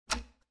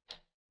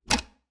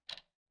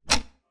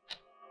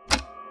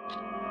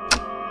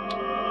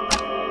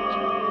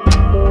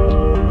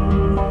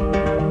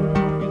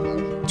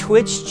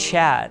Twitch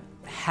chat,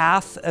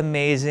 half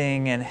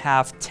amazing and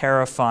half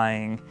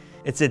terrifying.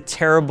 It's a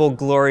terrible,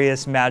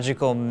 glorious,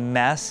 magical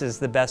mess is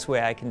the best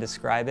way I can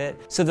describe it.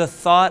 So the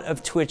thought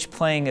of Twitch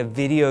playing a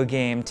video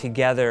game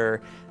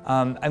together,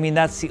 I mean,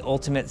 that's the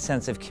ultimate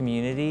sense of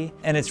community.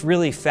 And it's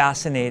really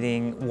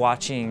fascinating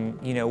watching,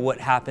 what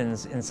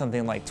happens in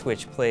something like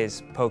Twitch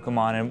Plays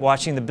Pokemon and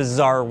watching the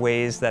bizarre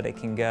ways that it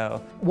can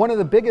go. One of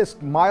the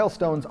biggest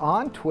milestones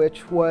on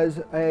Twitch was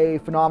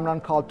a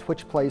phenomenon called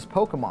Twitch Plays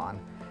Pokemon.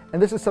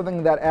 And this is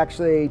something that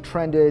actually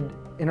trended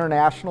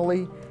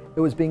internationally. It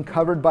was being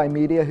covered by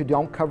media who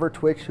don't cover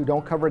Twitch, who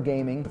don't cover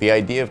gaming. The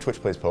idea of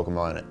Twitch Plays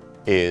Pokemon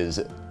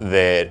is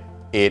that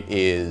it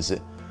is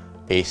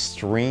a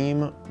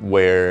stream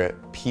where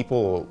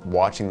people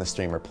watching the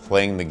stream are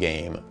playing the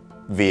game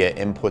via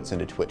inputs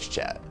into Twitch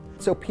chat.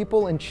 So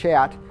people in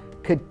chat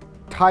could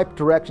type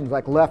directions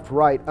like left,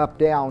 right, up,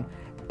 down,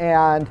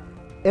 and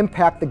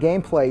impact the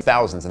gameplay.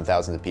 Thousands and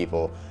thousands of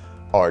people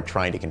are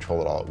trying to control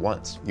it all at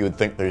once. You would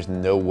think there's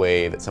no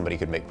way that somebody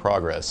could make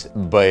progress,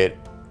 but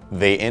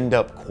they end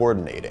up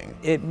coordinating.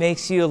 It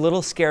makes you a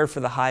little scared for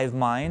the hive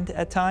mind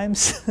at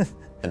times.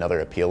 Another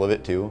appeal of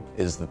it too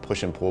is the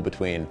push and pull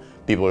between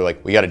people who are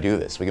like, we gotta do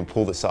this, we can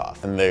pull this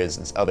off. And there's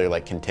this other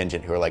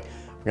contingent who are like,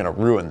 we're gonna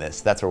ruin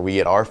this. That's where we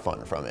get our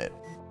fun from it.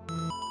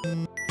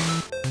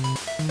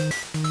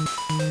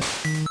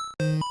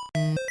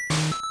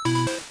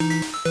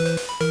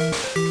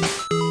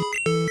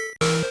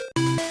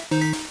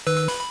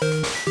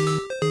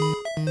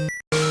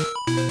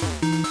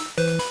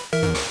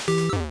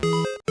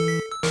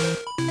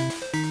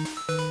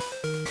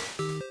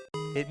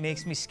 It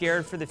makes me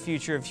scared for the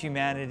future of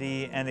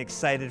humanity and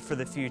excited for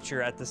the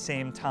future at the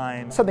same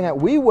time. Something that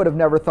we would have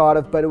never thought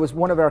of, but it was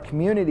one of our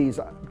community's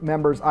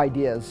members'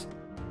 ideas.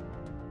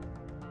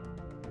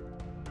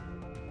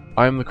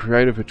 I am the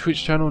creator of a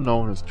Twitch channel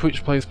known as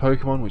Twitch Plays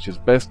Pokemon, which is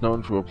best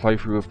known for a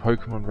playthrough of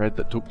Pokemon Red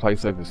that took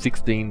place over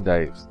 16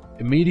 days.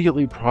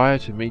 Immediately prior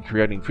to me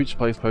creating Twitch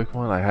Plays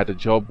Pokemon, I had a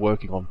job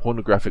working on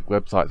pornographic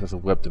websites as a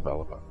web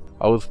developer.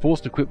 I was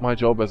forced to quit my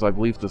job as I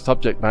believed the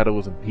subject matter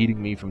was impeding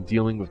me from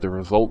dealing with the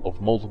result of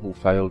multiple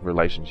failed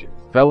relationships.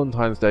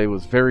 Valentine's Day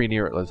was very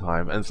near at the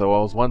time, and so I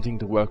was wanting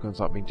to work on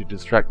something to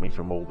distract me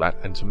from all that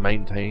and to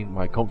maintain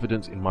my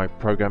confidence in my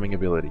programming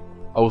ability.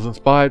 I was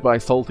inspired by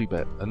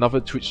SaltyBet, another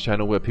Twitch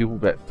channel where people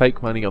bet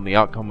fake money on the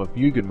outcome of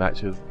Mugen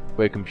matches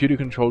where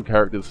computer-controlled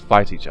characters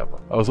fight each other.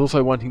 I was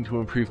also wanting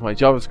to improve my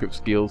JavaScript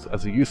skills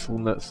as the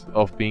usefulness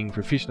of being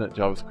proficient at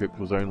JavaScript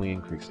was only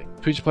increasing.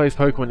 Twitch Plays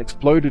Pokemon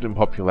exploded in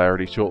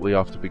popularity shortly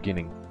after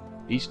beginning.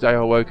 Each day I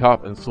woke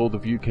up and saw the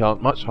view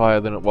count much higher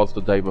than it was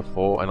the day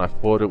before, and I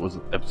thought it was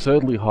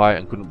absurdly high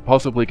and couldn't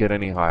possibly get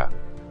any higher,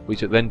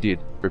 which it then did,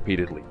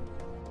 repeatedly.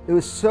 It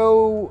was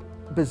so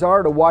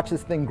bizarre to watch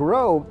this thing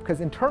grow, because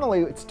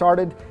internally it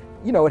started,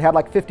 it had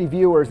like 50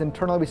 viewers.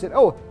 Internally we said,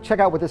 oh, check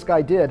out what this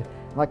guy did.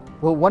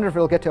 Well, wonder if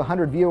it'll get to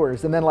 100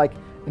 viewers. And then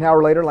an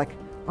hour later,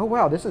 oh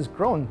wow, this has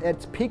grown. At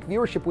its peak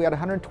viewership, we had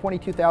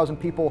 122,000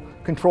 people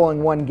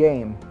controlling one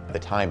game. At the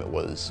time, it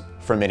was,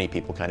 for many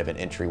people, kind of an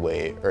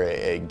entryway or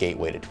a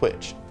gateway to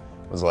Twitch.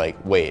 It was like,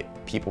 wait,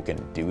 people can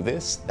do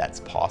this?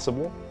 That's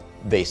possible?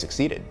 They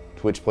succeeded.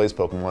 Twitch Plays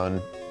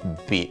Pokemon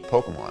beat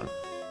Pokemon.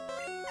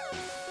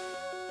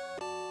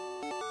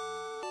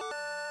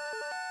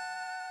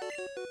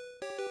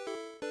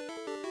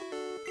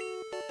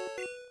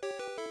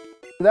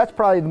 That's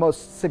probably the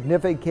most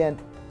significant,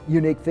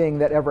 unique thing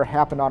that ever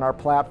happened on our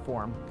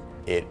platform.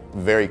 It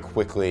very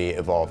quickly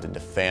evolved into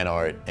fan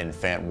art and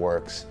fan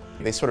works.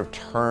 They sort of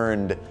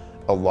turned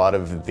a lot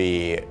of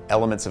the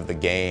elements of the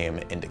game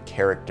into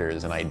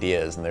characters and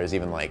ideas, and there's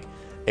even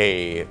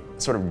a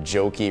sort of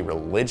jokey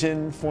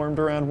religion formed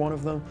around one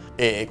of them.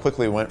 It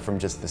quickly went from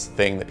just this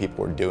thing that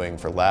people were doing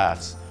for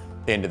laughs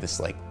into this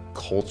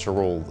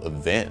cultural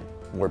event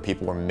where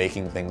people were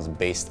making things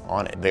based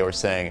on it. They were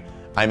saying,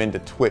 I'm into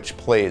Twitch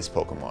Plays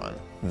Pokemon,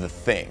 the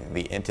thing,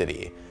 the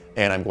entity,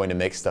 and I'm going to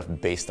make stuff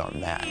based on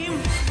that.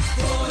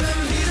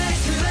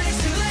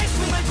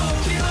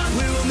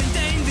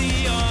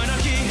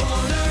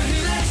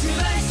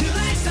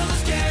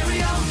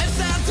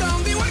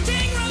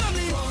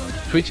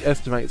 Twitch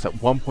estimates that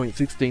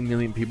 1.16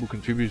 million people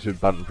contributed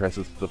button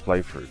presses to the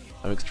playthrough.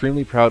 I'm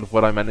extremely proud of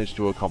what I managed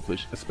to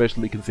accomplish,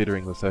 especially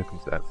considering the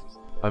circumstances.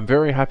 I'm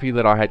very happy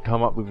that I had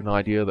come up with an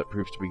idea that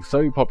proved to be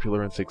so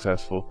popular and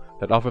successful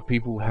that other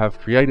people have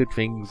created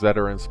things that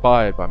are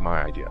inspired by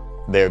my idea.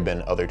 There have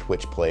been other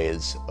Twitch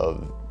plays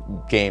of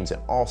games in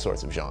all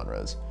sorts of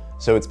genres,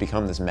 so it's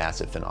become this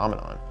massive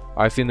phenomenon.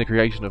 I've seen the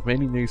creation of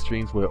many new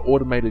streams where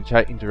automated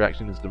chat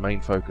interaction is the main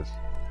focus,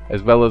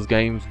 as well as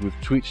games with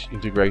Twitch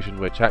integration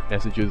where chat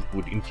messages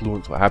would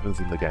influence what happens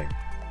in the game.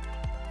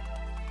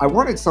 I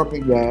wanted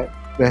something that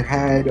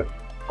had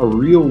a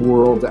real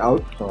world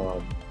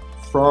outcome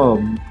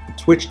from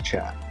Twitch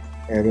chat,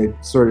 and it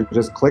sort of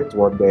just clicked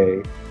one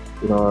day,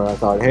 and I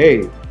thought,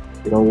 hey,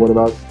 what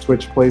about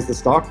Twitch Plays the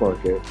stock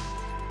market?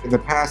 In the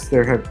past,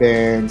 there have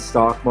been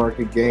stock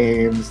market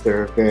games,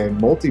 there have been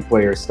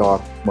multiplayer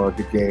stock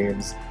market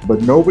games,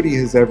 but nobody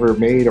has ever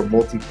made a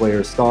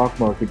multiplayer stock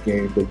market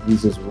game that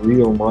uses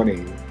real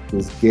money.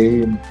 This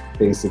game,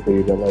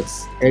 basically, that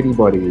lets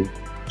anybody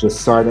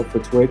just sign up for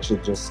Twitch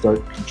and just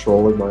start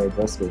controlling my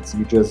investments.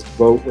 You just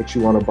vote what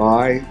you want to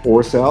buy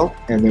or sell,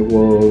 and it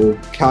will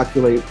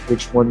calculate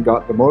which one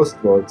got the most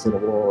votes, and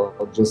it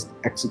will just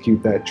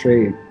execute that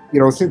trade.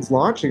 You know, since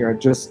launching, I've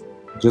just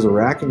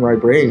racking my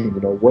brain, you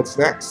know, what's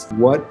next?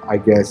 What, I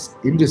guess,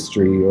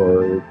 industry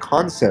or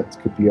concept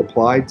could be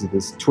applied to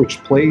this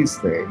Twitch Plays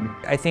thing?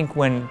 I think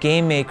when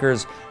game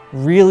makers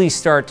really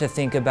start to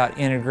think about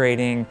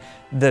integrating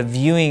the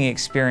viewing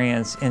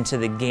experience into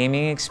the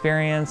gaming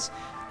experience,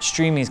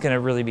 streaming is going to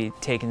really be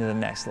taken to the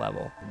next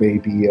level.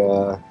 Maybe,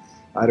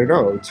 I don't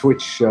know,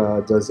 Twitch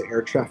does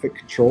air traffic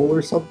control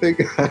or something?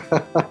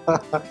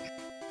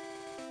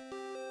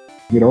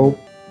 You know,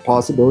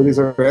 possibilities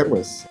are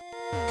endless.